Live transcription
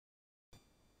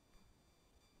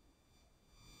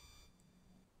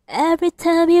Every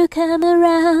time you come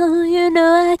around, you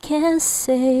know I can't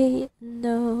say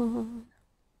no.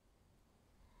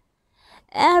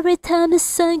 Every time the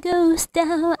sun goes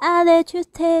down, I let you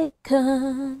take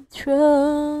control.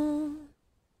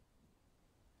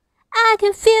 I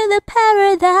can feel the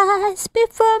paradise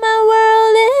before my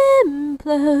world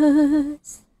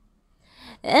implodes.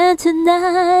 And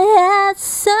tonight,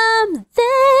 something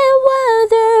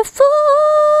wonderful.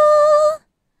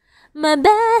 My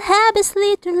bad habits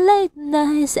lead to late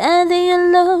nights, ending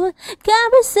alone.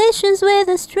 Conversations with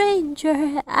a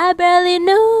stranger I barely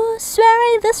knew.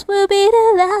 Swearing this will be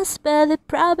the last, but it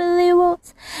probably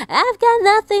won't. I've got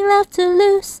nothing left to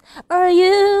lose or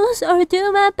use. Or do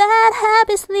my bad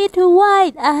habits lead to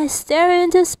wide eyes stare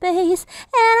into space?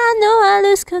 And I know I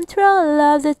lose control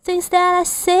of the things that I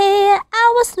say.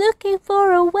 I was looking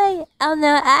for a way out,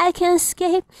 now I can't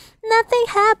escape. Nothing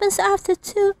happens after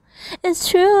 2. It's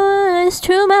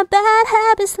true, my bad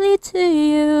habits lead to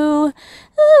you.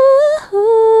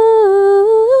 Ooh,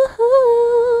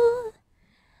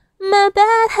 my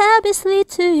bad habits lead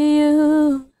to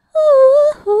you.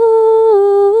 Ooh,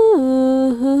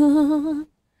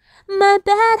 my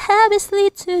bad habits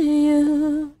lead to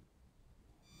you.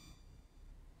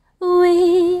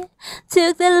 We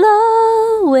took the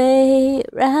long way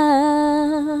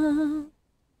round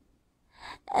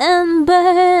and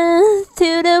burned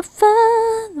till the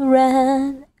fun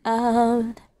ran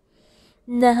out.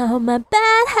 Now my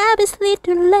bad habits lead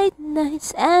to late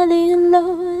nights, ending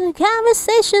alone.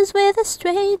 Conversations with a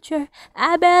stranger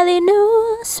I barely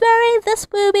knew. Swearing this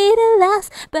will be the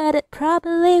last, but it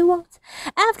probably won't.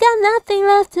 I've got nothing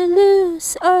left to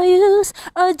lose or use.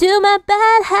 Or do my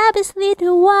bad habits lead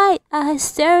to wide eyes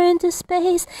stare into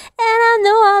space? And I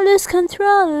know I lose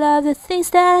control of the things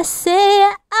that I say.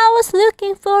 I was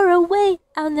looking for a way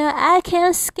out, now I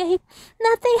can't escape.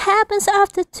 Nothing happens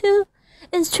after 2.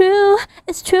 It's true,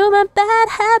 my bad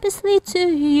habits lead to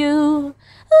you.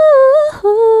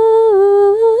 Ooh,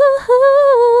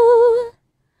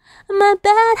 my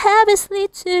bad habits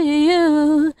lead to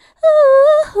you.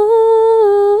 Ooh,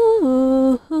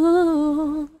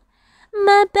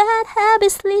 my bad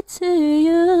habits lead to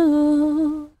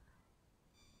you.